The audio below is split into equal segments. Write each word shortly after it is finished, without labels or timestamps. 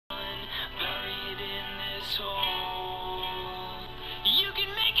soul. You can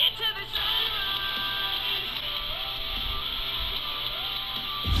make it to the sunrise.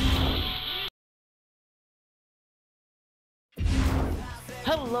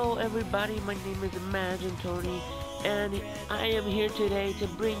 Hello everybody, my name is imagintony, and I am here today to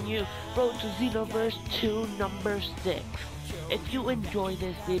bring you Road to Xenoverse 2 number 6. If you enjoy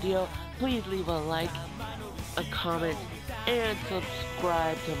this video, please leave a like, a comment, and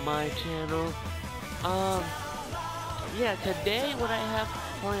subscribe to my channel. Yeah, today what I have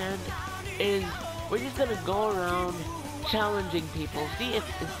planned is we're just gonna go around challenging people,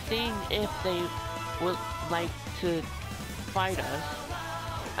 seeing if they would like to fight us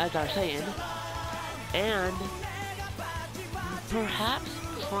as our Saiyan, and perhaps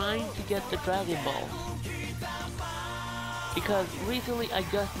trying to get the Dragon Balls. Because recently I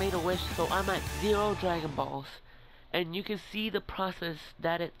just made a wish, so I'm at 0 Dragon Balls, and you can see the process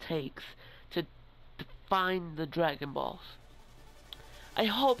that it takes to find the Dragon Balls. I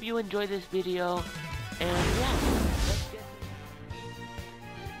hope you enjoy this video, and yeah, let's get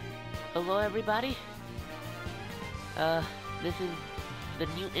hello everybody. This is the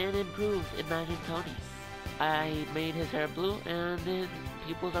new and improved imagintony. I made his hair blue and his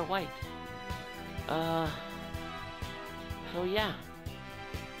pupils are white. So yeah,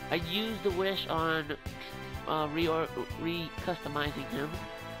 I used the wish on re-customizing him.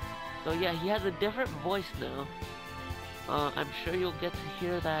 So yeah, he has a different voice now. I'm sure you'll get to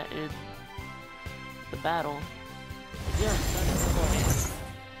hear that in the battle. Yeah,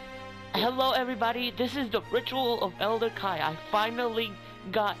 hello everybody, this is the Ritual of Elder Kai. I finally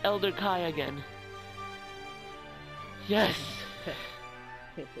got Elder Kai again. Yes.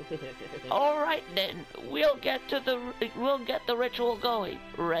 Alright then, we'll get the ritual going.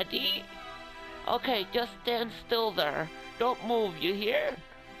 Ready? Okay, just stand still there. Don't move, you hear?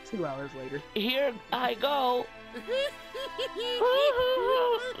 2 hours later. Here I go.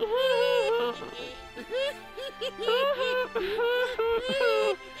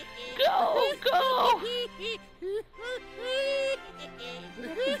 Go, go.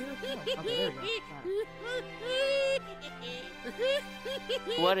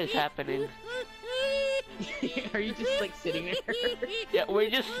 What is happening? Are you just like sitting there? Yeah,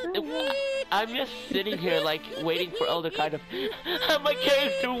 I'm just sitting here like waiting for Elder Kai to have my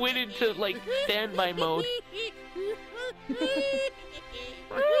character went into like standby mode.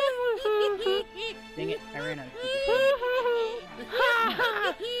 Dang it, I ran out of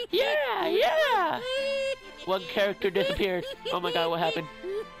Yeah, yeah! One character disappeared. Oh my god, what happened?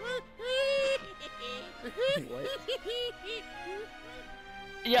 What?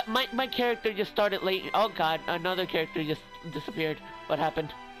 Yeah, my character just started late. Oh god, another character just disappeared. What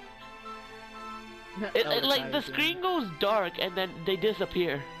happened? Like the screen goes dark and then they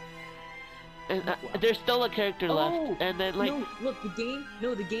disappear. And there's still a character left, and then like no, look, the game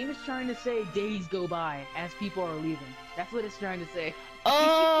is trying to say days go by as people are leaving. That's what it's trying to say.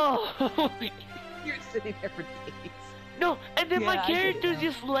 Oh! You're sitting there for days. No, and then my character's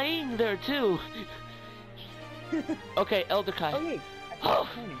just laying there too. Okay, Elder Kai. Oh,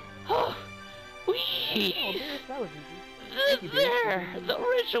 Whee! There, the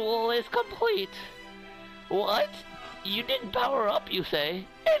ritual is complete. What? You didn't power up, you say?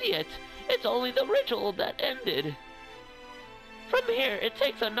 Idiot! It's only the ritual that ended. From here, it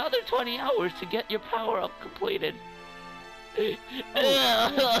takes another 20 hours to get your power-up completed. 2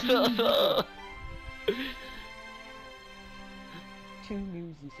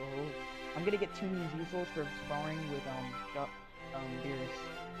 new Z-Souls. I'm gonna get 2 new Z-Souls for sparring with, Beerus.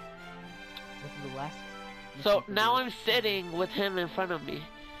 This is the last... So, now I'm sitting with him in front of me.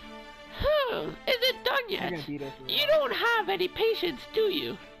 Is it done yet? You don't have any patience, do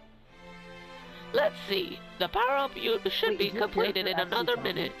you? Let's see. The power-up should be completed in another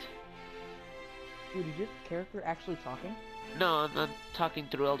minute. Dude, is your character actually talking? No, I'm talking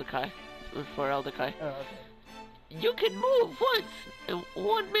through Elder Kai. For Elder Kai. Oh, okay. You can move once, and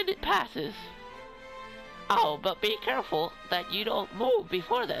 1 minute passes. Oh, but be careful that you don't move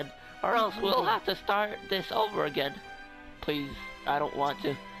before then, or else we'll have to start this over again. Please, I don't want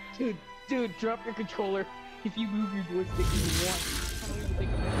to. Dude, drop your controller. If you move your joystick even once, I don't even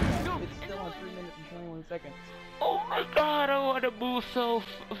think about it. No, it's still on 3 minutes and 21 seconds. Oh my god, I want to move so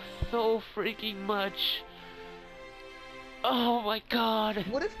freaking much. Oh my god.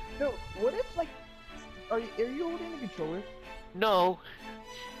 What if like, are you holding the controller? No.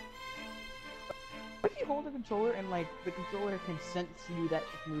 What if you hold the controller and like the controller can sense you that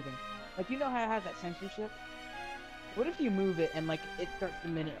it's moving? Like, you know how it has that censorship? What if you move it and like it starts the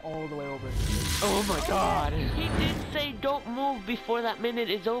minute all the way over? Oh my god. He did say don't move before that minute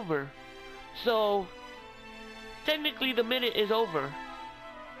is over. So technically the minute is over.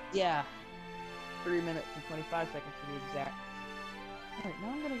 Yeah. 3 minutes and 25 seconds to be exact. Alright, now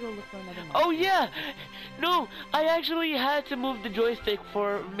I'm gonna go look for another map. Oh yeah! No, I actually had to move the joystick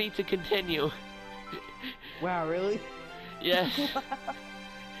for me to continue. Wow, really? Yes.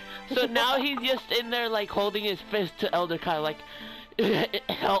 So now he's just in there like holding his fist to Elder Kai like,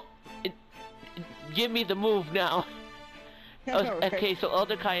 help, give me the move now. Okay, so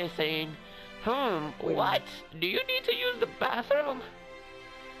Elder Kai is saying, what? Do you need to use the bathroom?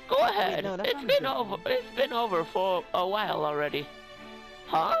 Go ahead. Wait, no, It's been over for a while already.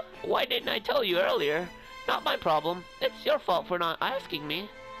 Huh? Why didn't I tell you earlier? Not my problem. It's your fault for not asking me.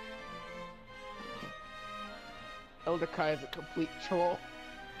 Elder Kai is a complete troll.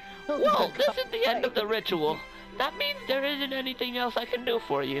 Well, this is the end of the ritual. That means there isn't anything else I can do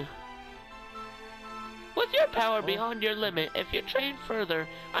for you. With your power beyond your limit, if you train further,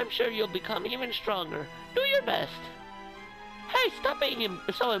 I'm sure you'll become even stronger. Do your best. Hey, stop being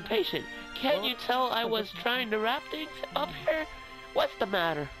so impatient. Can't you tell I was trying to wrap things up here? What's the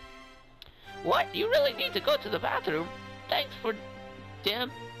matter? What? You really need to go to the bathroom? Thanks for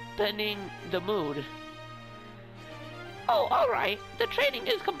dampening the mood. Oh, alright. The training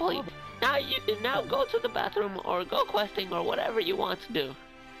is complete. Now you can go to the bathroom or go questing or whatever you want to do.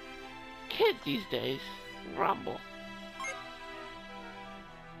 Kids these days grumble.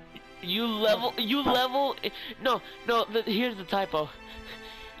 Here's the typo.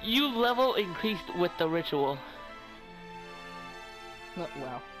 You level increased with the ritual.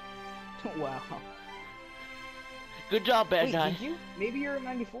 Wow. Wow. Good job, bad Wait, guy. did you? Maybe you're a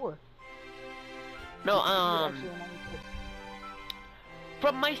 94. No,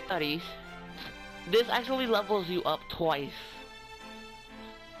 from my studies, this actually levels you up twice.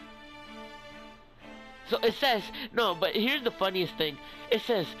 So it says, no, but here's the funniest thing. It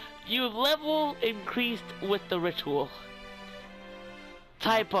says, you level increased with the ritual.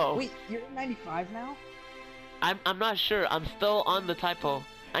 Typo. Wait, you're at 95 now? I'm not sure. I'm still on the typo.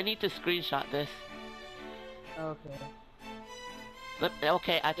 I need to screenshot this. Okay.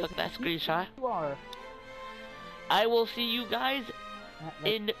 Okay, I took that screenshot. You are. I will see you guys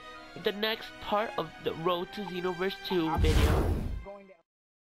in the next part of the Road to Xenoverse 2 video.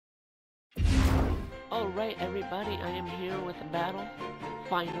 Alright everybody, I am here with a battle,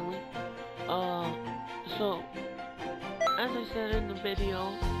 finally. So, as I said in the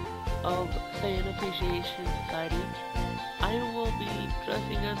video of Saiyan Appreciation Society, I will be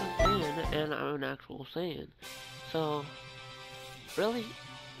dressing as a Saiyan, and I'm an actual Saiyan. So, really?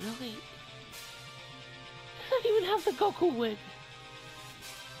 I don't even have the Goku wig.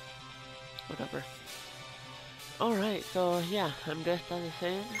 Whatever. Alright, so yeah, I'm dressed as a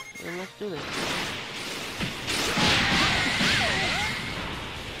Saiyan, and let's do this.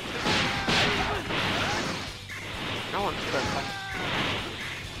 No one's perfect.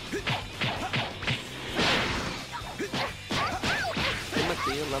 It must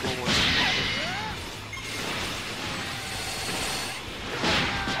be a level 1.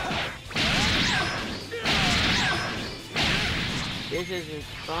 This is his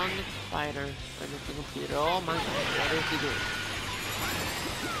strongest fighter on the computer. Oh my god, what is he doing?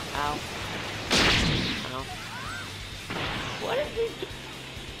 Ow. Ow. What is he doing?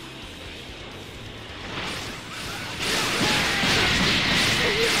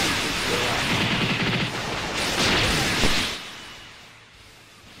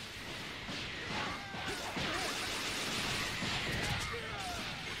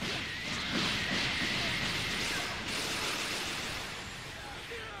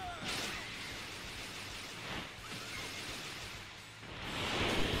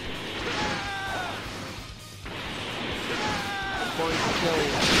 I'm going to kill you.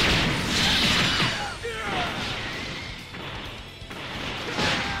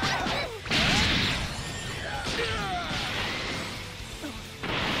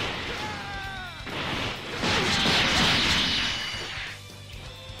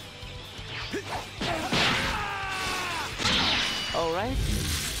 Alright,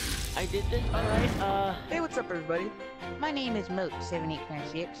 I did this, alright, Hey, what's up everybody? My name is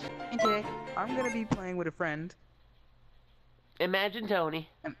Moat7896, and today I'm gonna be playing with a friend. imagintony.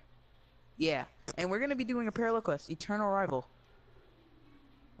 Yeah, and we're gonna be doing a parallel quest, Eternal Rival.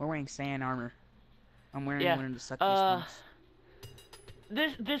 We're wearing Saiyan armor. I'm wearing one of the suck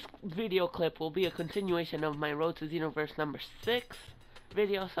This video clip will be a continuation of my Road to Xenoverse number 6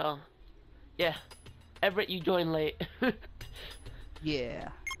 video, so, yeah. Everett, you joined late. Yeah.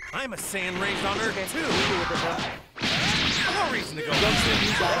 I'm a Saiyan raised on Earth too. No reason to go. Goku,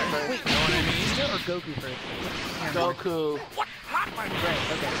 you got it first. Wait, You know what I mean? or Goku first? Goku. What? Not my Right,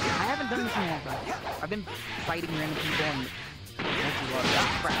 okay. I haven't done this many times. I've been fighting random people and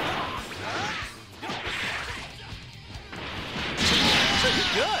crap. Pretty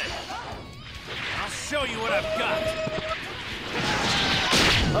good. I'll show you what I've got.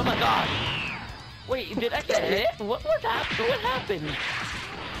 Oh my god! Wait, did I get hit? What happened? What happened?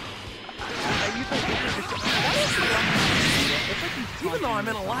 Even though I'm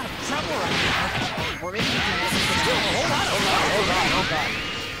in a lot of trouble right now. Or maybe you can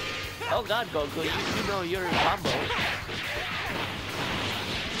Oh god, Goku, you know you're in combo.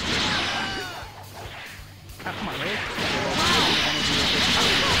 Oh, come on, really?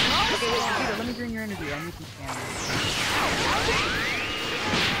 Okay, wait, Vegeta, let me drain your energy. I need some stamina.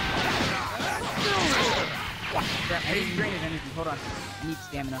 Crap, I need to drain his energy. Hold on. I need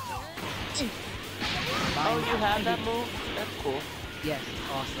stamina. Oh, you have that move? That's cool. Yes,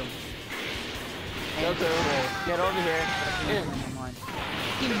 awesome. Goku, get over here.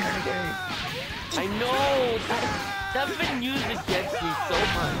 Give me your energy. I know! That's been used against me so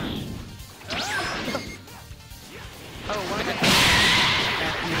much. Oh, one of the...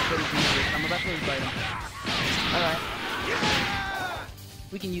 I'm about to invite him. Alright.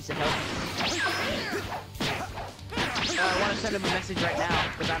 We can use the help. I want to send him a message right now,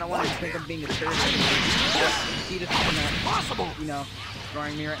 because I don't want him to think I'm being a turd. He just impossible! You know,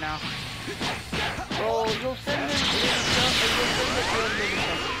 ignoring me right now. Bro, you'll send him stuff and you'll send it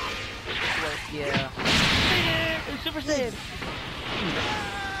Yeah. Super Saiyan!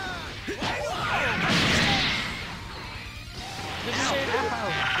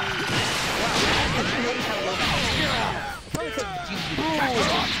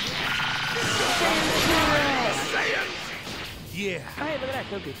 Yeah. Oh, hey, look at that,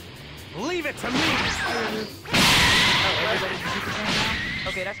 Goku. Leave it to me. Oh, everybody's Super Saiyan now?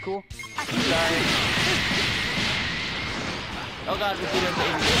 Okay, that's cool. Sorry. Oh god, Vegeta's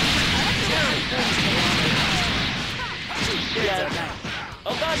yeah.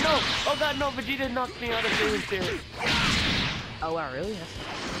 Oh god, no! Oh god, no! Vegeta knocked me out of Saiyan Spirit. Oh wow, really?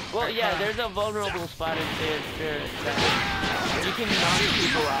 Well, yeah, there's a vulnerable spot in Saiyan Spirit that you can knock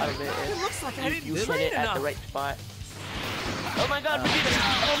people out of it It looks like I if didn't you hit train it at enough. the right spot. Oh my god,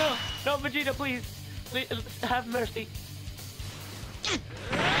 Vegeta! Oh no! No, Vegeta, please! Please, have mercy.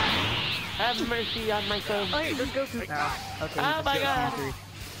 Have mercy on my son. Oh, hey, there's Goku. Okay, Oh my god!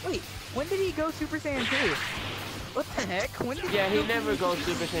 Wait, when did he go Super Saiyan 2? What the heck? When did Yeah, he go never goes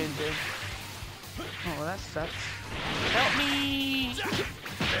Super Saiyan 2. Oh, well, that sucks. Help me!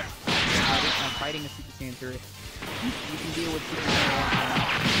 I'm fighting a Super Saiyan 3. You can deal with Super Saiyan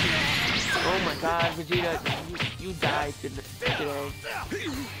 1. Oh my god, Vegeta, you died today.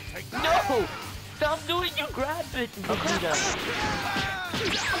 No! Stop doing you grab it, Vegeta!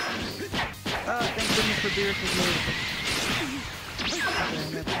 Thank goodness for Beerus's move. Okay,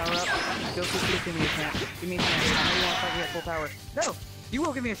 I'm gonna power up. Goku, please give me a chance. Give me a chance. I know you want to fight me at full power. No! You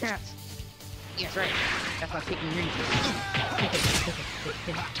will give me a chance! Yes, right. That's not taking rings.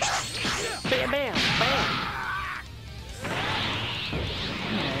 Bam, bam, bam!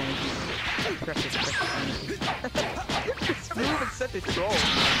 Precious. This move is such a troll.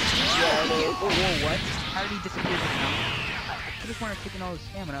 Yeah, Whoa, what? How did he disappear just now? I just want to take in all his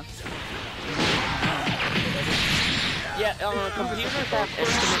stamina. Yeah, computers have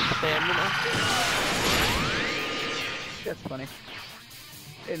infinite stamina. That's funny.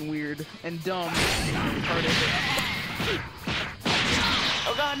 And weird. And dumb.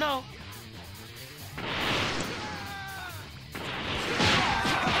 Oh god, no!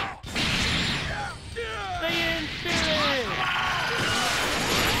 Saiyan Spirit!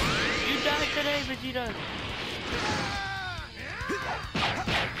 You died today, Vegeta!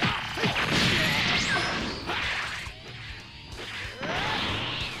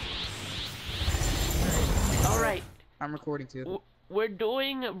 Alright. I'm recording too. We're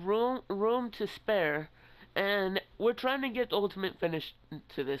doing room to spare, and we're trying to get the ultimate finish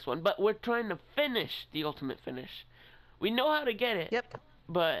to this one, but we're trying to finish the ultimate finish. We know how to get it, Yep.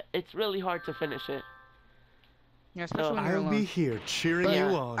 but it's really hard to finish it. Yeah, especially when you're I'll alone. be here cheering Yeah.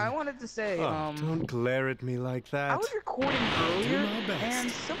 you on. I wanted to say, Oh, don't glare at me like that. I was recording earlier, my best. and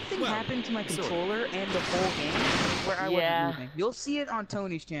something Well, happened to my sort of. controller and the whole game where I Yeah. wasn't moving. You'll see it on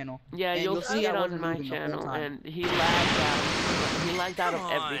Tony's channel. Yeah, and you'll see I it on wasn't my moving the whole channel, time. and he lagged out. He lagged out of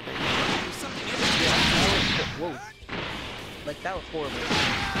Come on. everything. Whoa. Like, that was horrible.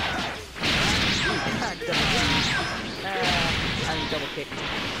 I mean, double kick.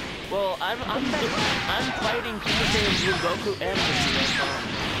 Well, I'm fighting Super Saiyan Blue Goku and Vegeta, so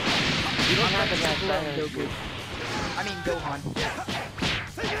you don't have it that bad. Goku. I mean, Gohan.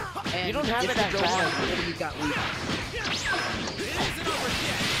 And You don't have it's it the that Gohan bad. that he got weak.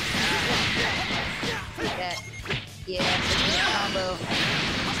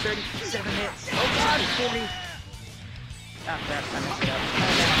 37 hits. Oh god, 40. Ah, crap, I messed it up.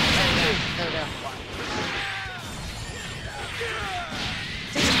 There we go.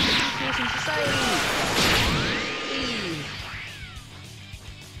 Education Society! Hey.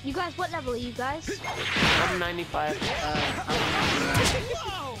 You guys, what level are you guys? I'm 95.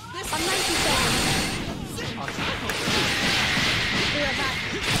 I'm 97. We're back.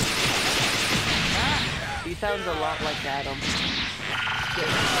 He sounds a lot like Adam. Because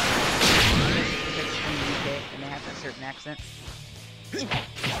it's from the UK and they have that certain accent.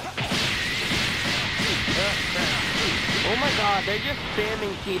 Oh my god, they're just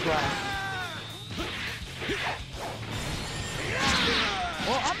spamming key blast.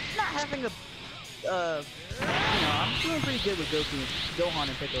 Well, I'm not having a, I'm doing pretty good with Gohan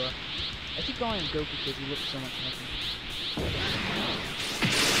and Piccolo. I keep calling him Goku because he looks so much like him.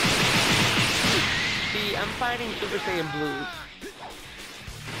 See, I'm fighting Super Saiyan Blues.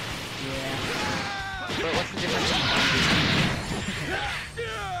 Yeah. But what's the difference?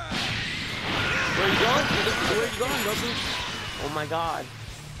 Where you going? Where you going, Goku? Oh my god.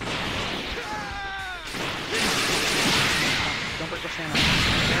 Don't break the stamina.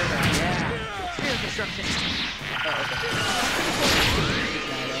 Yeah. Sphere of destruction. Oh, okay.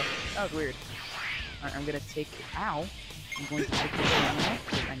 That was weird. Alright, I'm gonna take. Ow. I'm going to take this stamina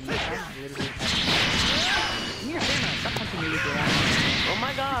because I need some. I literally have. Give me your stamina. Stop punching me with your arm. Oh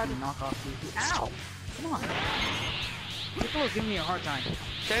my god. Knock off you. Ow! Come on. Piccolo's giving me a hard time.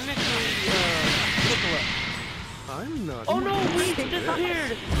 Technically, Piccolo. I'm not. Oh no, we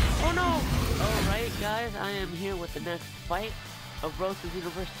disappeared! Oh no! Alright guys, I am here with the next fight of Road to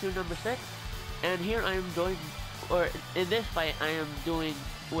Xenoverse 2 number 6. And here I am doing, or in this fight I am doing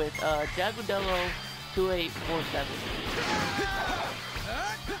with Jagudello 2847.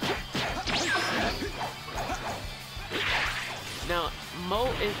 Now,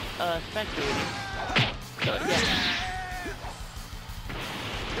 Mo is spectating. So yeah.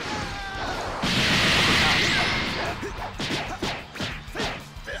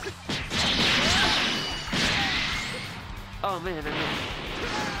 Oh man, I know.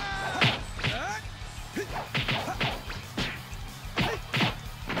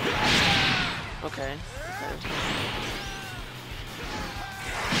 Okay.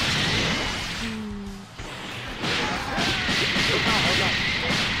 Hold on.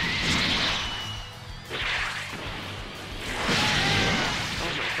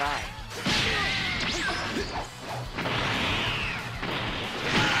 Oh my god.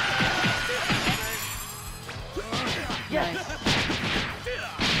 Yes! Nice.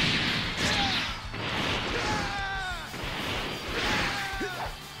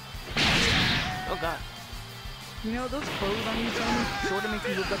 Oh god. You know, those clothes on you, Tony, sort of make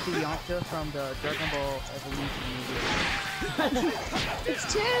you look like the Yamcha from the Dragon Ball Evolution movie. It's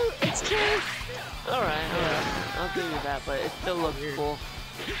true. It's true. Alright. I'll give you that, but it still looks Weird. cool.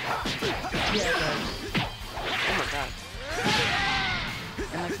 Yeah, it does. Oh my god.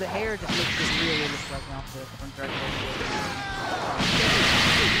 And like the hair just looks really looks like Yamcha from Dragon Ball Z.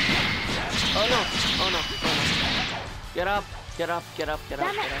 Oh no. Get up. Damn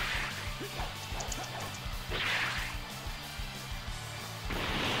it.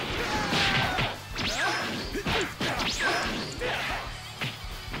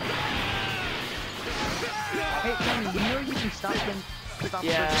 Hey, Tony, you know you can stop them.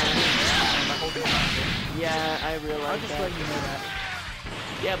 Yeah. By holding on. Yeah, I I'll realize just that. let you know that.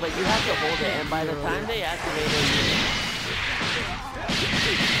 Yeah, but you have to hold it, and by the time they activate it,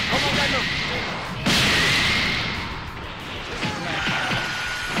 oh my god, no!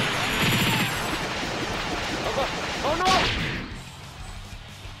 Oh god! Oh no!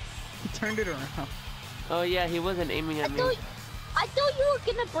 He turned it around. Oh yeah, he wasn't aiming at me. I thought you were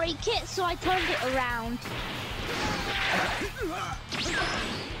gonna break it, so I turned it around.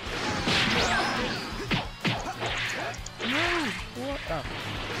 No! What? Oh.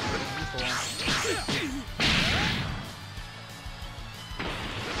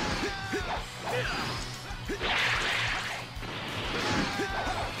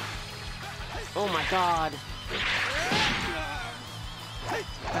 Oh my god!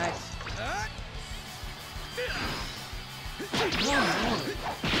 Nice. Damn it!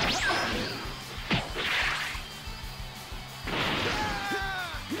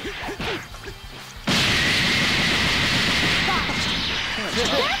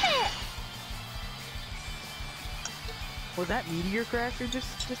 Was that Meteor Crasher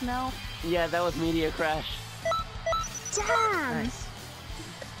just now? Yeah, that was Meteor Crash. Damn! Nice.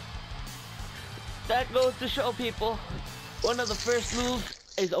 That goes to show people, one of the first moves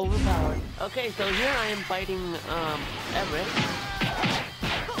is overpowered. Okay, so here I am fighting, Everett.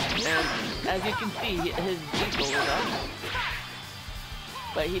 And as you can see, his diesel is up.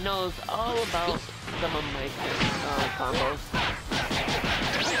 But he knows all about some of my combos.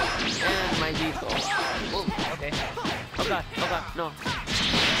 And my diesel. Oh, okay. Oh god, no.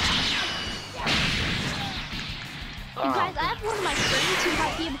 You guys, I have one of my friends who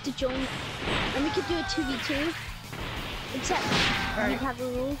might be able to join, and we could do a 2v2. Except we'd have a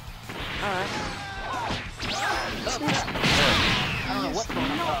rule. Alright. I don't know what's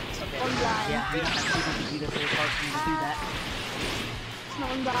going on. Okay. Online. Yeah, we don't have people to do this, so it's hard for me to do that. It's not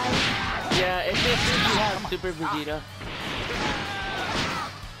online. Yeah, it's just if you have Super Vegeta.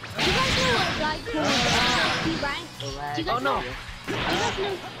 Do you guys know a guy called B-Rank? Do you guys know? Do you guys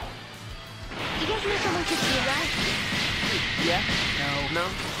know? Do you guys know someone called B-Rank? Yeah? No. No?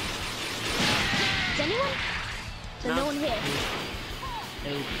 Is anyone? So no one here.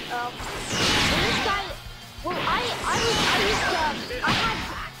 No. Well, this guy. Well, I had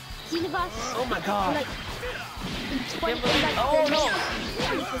Xenoverse. Oh my god. Like, in 20, like, Oh no!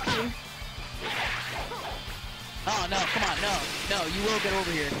 2015. Oh no, come on, no, you will get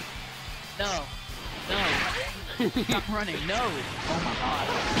over here. No. Stop running, no! Oh my god.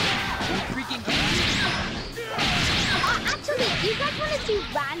 Are you freaking kidding me? Actually, you guys want to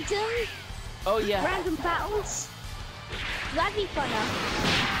do Oh yeah. random battles? That'd be funner.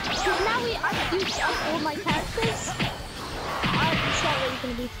 Because now I've used up all my characters. It's not really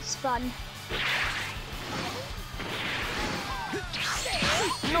going to be fun.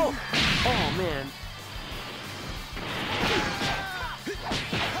 No! Oh man.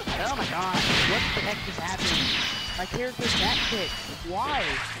 Oh my god, what the heck just happened? My character's that quick. Why?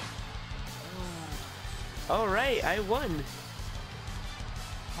 Alright, I won.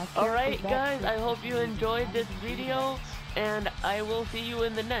 Alright guys, I hope you enjoyed this video, and I will see you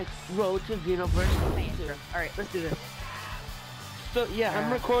in the next Road to Xenoverse. Alright, let's do this. So yeah,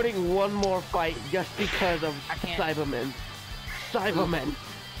 I'm recording one more fight just because of Cybermen. Cybermen.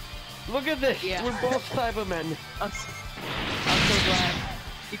 Look at this, we're both Cybermen. I'm so glad.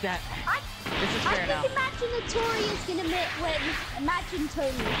 Eat that. This is fair now. I think Imagintony is gonna win. Imagine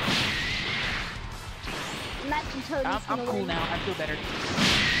Tony. Imagine Tony's I'm cool win. now, I feel better.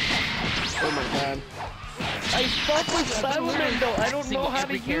 Oh my god. I fuck with Cybermen though, I don't know how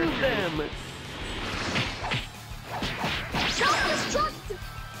to use them. Self-destruct!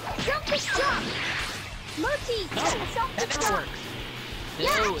 Self-destruct! Moti! No, that never works.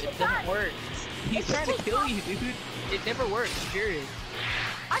 Yeah, No, it it doesn't work. He's trying to kill you, dude. It never works, serious.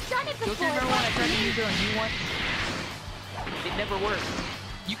 I've done it before. Don't you remember when I tried to use it on you once? It never works.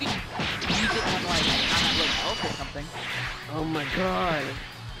 You can use it on like, I'm at like health or something. Oh my god.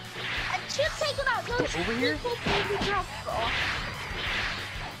 I should take him out. Those over here? people baby girl.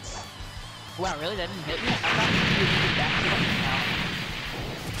 Wow, really? That didn't hit me? I thought you would do that to him now.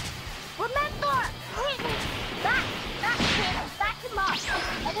 Remember, hit him. Back him up.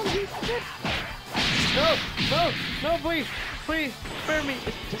 And then use it. No, please, spare me.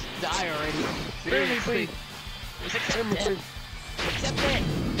 Just die already. Spare me, please. Just accept Spare me, it. please. Accept it.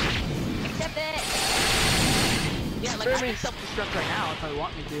 Accept it. Yeah, like I can self-destruct right now if I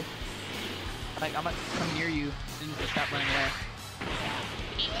want me to. Like I'm gonna come near you as soon as I stop running away.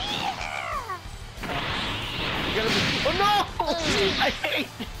 You gotta be. Oh no!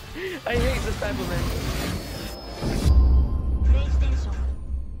 I hate the Cybermen.